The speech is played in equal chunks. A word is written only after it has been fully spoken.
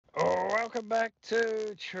Welcome back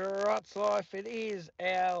to Trots Life. It is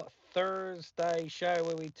our Thursday show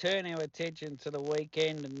where we turn our attention to the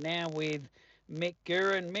weekend, and now with Mick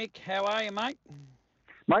Guerin. Mick, how are you, mate?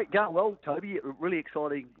 Mate, going well, Toby. A really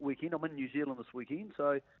exciting weekend. I'm in New Zealand this weekend,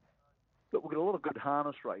 but we've got a lot of good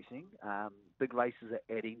harness racing. Big races at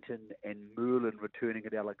Addington and Merlin returning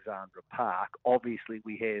at Alexandra Park. Obviously,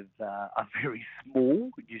 we have a very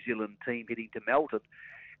small New Zealand team heading to Melton.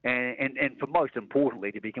 And for most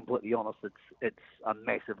importantly, to be completely honest, it's a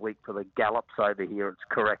massive week for the gallops over here. It's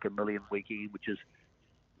Karaka Million weekend, which is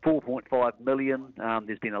 4.5 million.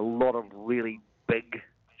 There's been a lot of really big,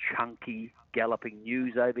 chunky galloping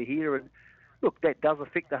news over here, and look, that does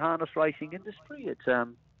affect the harness racing industry. It's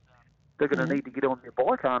they're going to need to get on their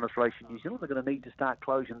bike, harness racing New Zealand. They're going to need to start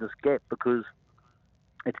closing this gap because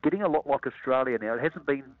it's getting a lot like Australia now. It hasn't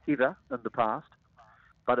been ever in the past,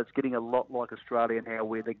 but it's getting a lot like Australia now,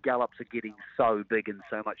 where the gallops are getting so big and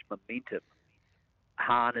so much momentum.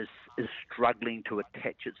 Harness is struggling to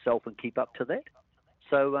attach itself and keep up to that.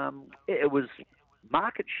 So it was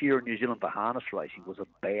market share in New Zealand for harness racing was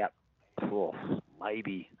about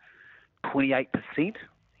maybe 28% 10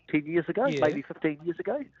 years ago, maybe 15 years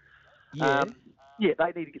ago. Yeah.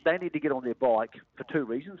 They need to get on their bike for two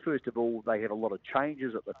reasons. First of all, they have a lot of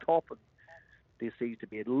changes at the top, and there seems to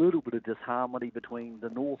be a little bit of disharmony between the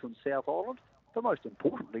North and South Island. But most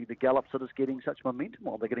importantly, the gallops are just getting such momentum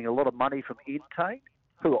on. They're getting a lot of money from Entain,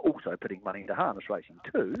 who are also putting money into harness racing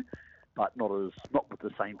too, but not with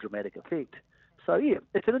the same dramatic effect. So yeah,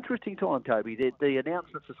 it's an interesting time, Toby. The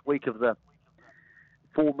announcements this week of the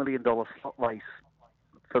 $4 million slot race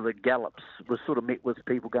for the gallops was sort of met with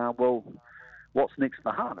people going, well, what's next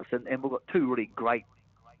for harness? And we've got two really great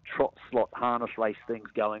trot slot harness race things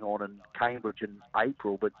going on in Cambridge in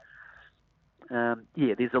April, but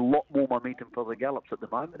there's a lot more momentum for the gallops at the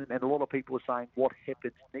moment, and a lot of people are saying what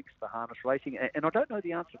happens next for harness racing, and I don't know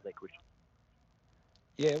the answer to that question.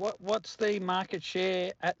 Yeah, what's the market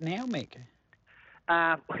share at now, Mick?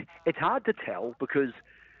 It's hard to tell because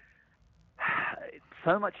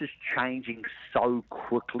so much is changing so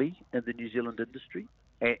quickly in the New Zealand industry,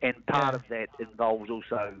 and part of that involves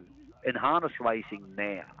also in harness racing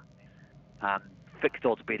now. Fixed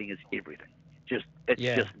odds betting is everything. It's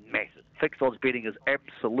just massive. Fixed odds betting is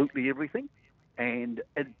absolutely everything, and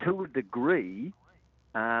to a degree,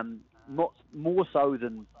 not more so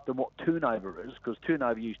than what turnover is, because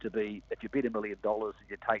turnover used to be if you bet $1 million and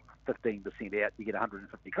you take 15% out, you get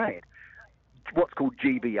 150 grand. What's called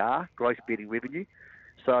GBR, gross betting revenue.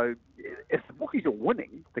 So if the bookies are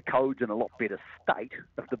winning, the code's in a lot better state.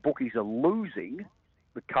 If the bookies are losing,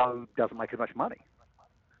 the code doesn't make as much money.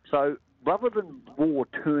 So rather than raw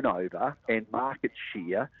turnover and market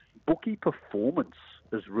share, bookie performance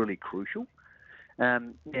is really crucial.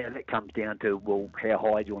 That comes down to, well, how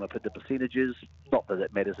high do you want to put the percentages? Not that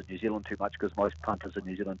it matters in New Zealand too much, because most punters in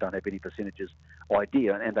New Zealand don't have any percentages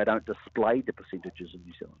idea, and they don't display the percentages in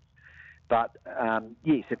New Zealand. But,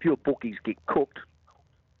 yes, if your bookies get cooked,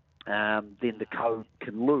 then the code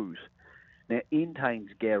can lose. Now, Entain's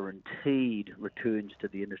guaranteed returns to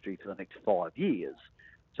the industry for the next 5 years,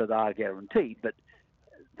 so they are guaranteed, but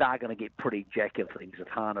they're going to get pretty jack of things of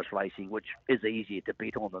harness racing, which is easier to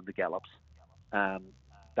bet on than the gallops.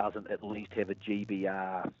 Doesn't at least have a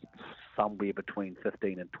GBR somewhere between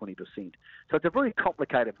 15 and 20%. So it's a very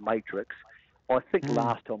complicated matrix. I think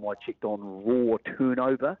last time I checked on raw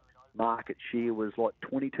turnover, market share was like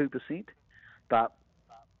 22%. But,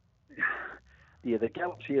 the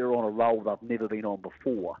gallops here are on a roll they've never been on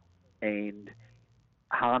before. And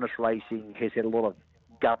harness racing has had a lot of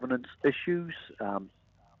governance issues.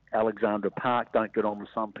 Alexandra Park don't get on with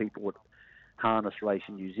some people at Harness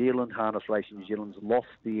Racing New Zealand. Harness Racing New Zealand's lost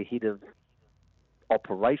their head of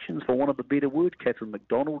operations, for want of a better word. Catherine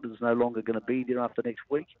McDonald is no longer going to be there after next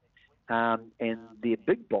week. And their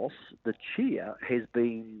big boss, the chair, has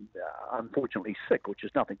been unfortunately sick, which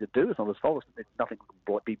has nothing to do. It's not his fault. It's nothing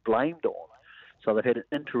to be blamed on. So they've had an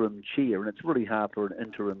interim chair, and it's really hard for an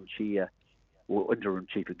interim chair, or interim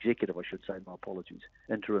chief executive, I should say, my apologies,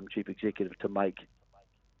 interim chief executive to make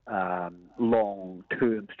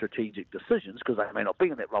long-term strategic decisions, because they may not be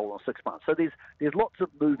in that role in 6 months. So there's lots of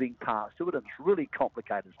moving parts to it, and it's really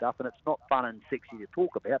complicated stuff, and it's not fun and sexy to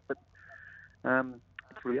talk about, but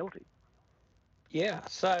it's reality. Yeah,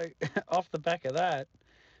 so off the back of that,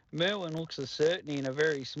 Merlin looks a certainty in a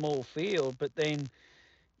very small field, but then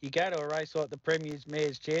you go to a race like the Premier's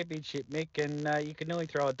Mayor's Championship, Mick, and you could nearly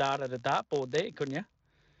throw a dart at a dartboard there, couldn't you?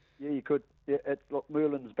 Yeah, you could. Yeah, look,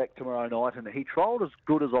 Merlin's back tomorrow night, and he trialled as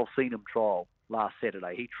good as I've seen him trial last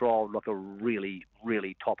Saturday. He trialled like a really,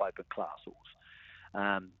 really top open class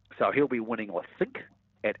horse. So he'll be winning, I think,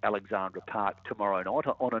 at Alexandra Park tomorrow night,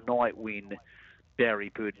 on a night when Barry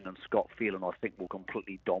Purdon and Scott Phelan, I think, will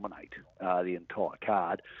completely dominate the entire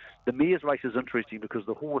card. The Mares race is interesting because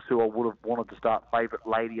the horse who I would have wanted to start favourite,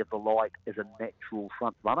 Lady of the Light, is a natural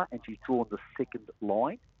front runner, and she's drawn the second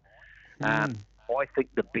line. I think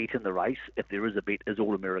the bet in the race, if there is a bet, is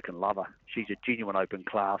All American Lover. She's a genuine open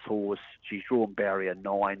class horse. She's drawn barrier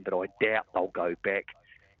 9, but I doubt they'll go back.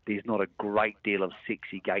 There's not a great deal of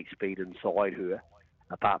sexy gate speed inside her,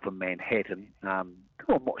 apart from Manhattan. I'm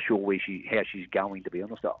not sure how she's going, to be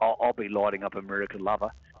honest. I'll be lighting up American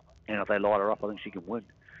Lover, and if they light her up, I think she can win.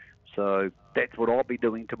 So that's what I'll be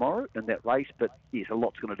doing tomorrow in that race. But yes, a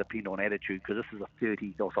lot's going to depend on attitude, because this is a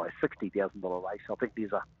 $60,000 race. I think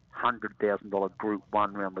there's a $100,000 Group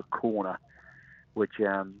 1 round the corner, which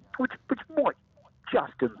might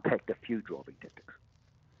just impact a few driving tactics.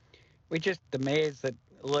 The mares that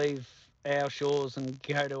leave our shores and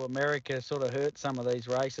go to America sort of hurt some of these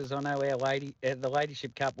races. I know the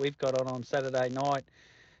Ladyship Cup we've got on Saturday night,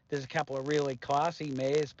 there's a couple of really classy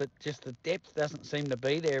mares, but just the depth doesn't seem to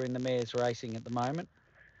be there in the mares racing at the moment.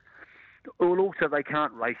 Well, also they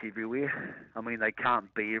can't race everywhere. I mean, they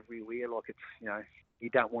can't be everywhere. Like, it's, you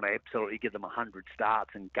don't want to absolutely give them 100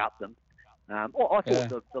 starts and gut them. I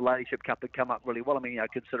thought the Ladyship Cup had come up really well. I mean,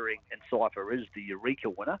 considering Encipher is the Eureka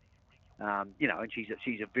winner, and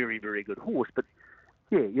she's a very, very good horse. But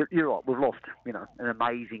yeah, you're right. We've lost, an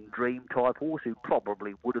amazing dream type horse who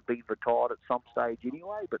probably would have been retired at some stage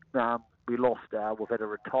anyway. But we lost. We've had a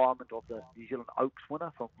retirement of the New Zealand Oaks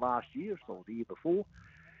winner from last year or the year before,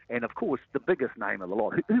 and of course the biggest name of the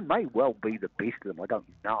lot, who may well be the best of them. I don't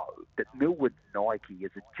know. But Millwood Nike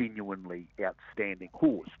is a genuinely outstanding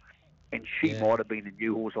horse, and she might have been a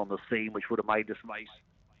new horse on the scene, which would have made this race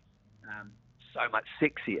so much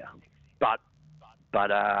sexier. But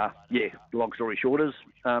long story short is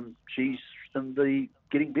she's in the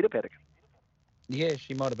Getting Better paddock. Yeah,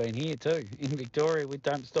 she might have been here too, in Victoria with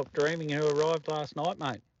Don't Stop Dreaming, who arrived last night,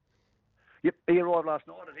 mate. Yep, he arrived last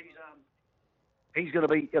night, and he's going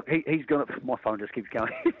to be. He's going to. My phone just keeps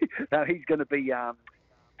going. No, he's going to be.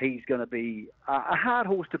 He's going to be a hard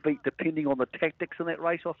horse to beat, depending on the tactics in that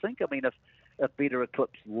race, I think. I mean, if Better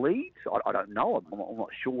Eclipse leads, I don't know. I'm not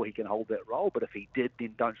sure he can hold that role, but if he did,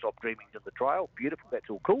 then Don't Stop Dreaming's in the trail. Beautiful, that's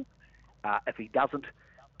all cool. If he doesn't,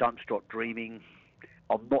 Don't Stop Dreaming,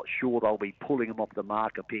 I'm not sure they'll be pulling him off the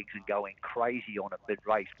marker pegs and going crazy on it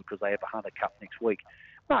mid-race, because they have a Hunter Cup next week.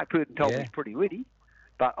 Mark Purdon told me he's pretty ready,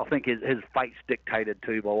 but I think his fate's dictated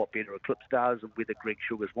too by what Better Eclipse does, and whether Greg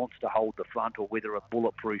Sugars wants to hold the front, or whether a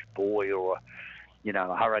Bulletproof Boy or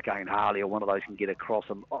a Hurricane Harley or one of those can get across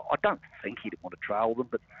him. I don't think he'd want to trail them,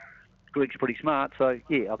 but Greg's pretty smart. So,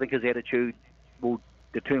 yeah, I think his attitude will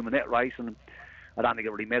determine that race, and I don't think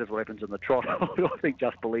it really matters what happens in the trot. I think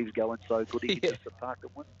Just Believe's going so good he can just park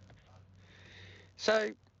and win.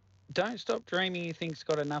 So, Don't Stop Dreaming, you think's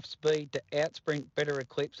got enough speed to outsprint Better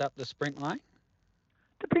Eclipse up the sprint lane?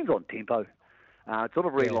 Depends on tempo. It's not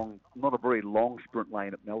a very long sprint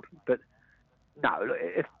lane at Melton, but no,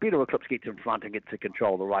 if Better Eclipse gets in front and gets to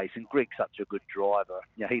control the race, and Greg's such a good driver,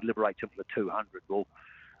 he liberates him for the 200, well,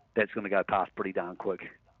 that's going to go past pretty darn quick.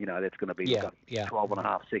 That's going to be like a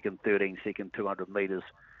 12.5 second, 13 second, 200 metres.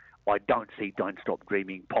 I don't see Don't Stop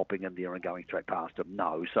Dreaming popping in there and going straight past him,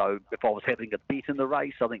 no. So if I was having a bet in the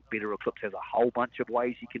race, I think Better Eclipse has a whole bunch of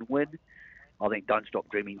ways he can win. I think Don't Stop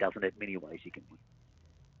Dreaming doesn't have many ways he can win.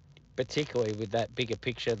 Particularly with that bigger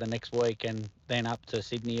picture the next week, and then up to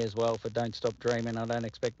Sydney as well for Don't Stop Dreaming. I don't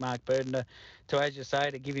expect Mark Purdon to, as you say,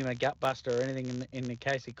 to give him a gut buster or anything in the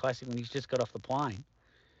Casey Classic when he's just got off the plane.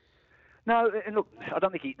 No, and look, I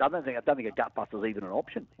don't think a gut buster is even an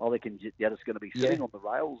option. I think they're just going to be sitting on the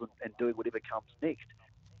rails and doing whatever comes next.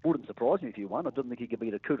 Wouldn't surprise me if he won. I didn't think he could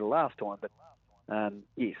beat a Kuta last time, but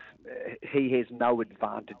yes, he has no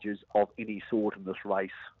advantages of any sort in this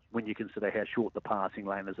race when you consider how short the passing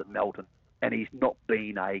lane is at Melton. And he's not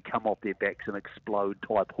been a come off their backs and explode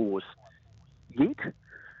type horse yet.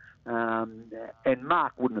 And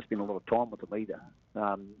Mark wouldn't have spent a lot of time with him either.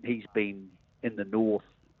 He's been in the north,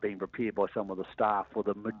 being prepared by some of the staff for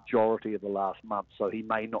the majority of the last month, so he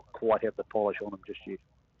may not quite have the polish on him just yet.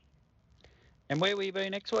 And where will you be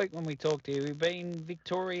next week when we talk to you? Have you been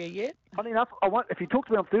Victoria yet? Funny enough, I won't. If you talk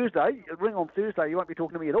to me on Thursday, ring on Thursday, you won't be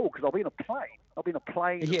talking to me at all, because I'll be in a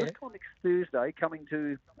plane. This time next Thursday, coming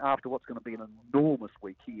to, after what's going to be an enormous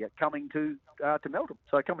week here, coming to Melton.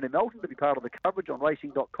 So coming to Melton to be part of the coverage on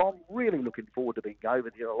racing.com. Really looking forward to being over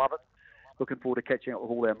there. I love it. Looking forward to catching up with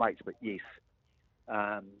all our mates. But yes,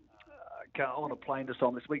 on a plane this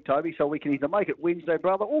time this week, Toby, so we can either make it Wednesday,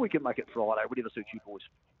 brother, or we can make it Friday, whatever suits you boys.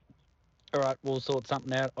 All right, we'll sort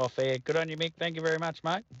something out off air. Good on you, Mick. Thank you very much,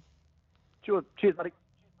 mate. Sure. Cheers, buddy.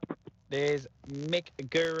 There's Mick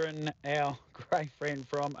Guerin, our great friend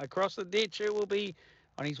from across the ditch, who will be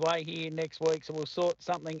on his way here next week. So we'll sort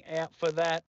something out for that.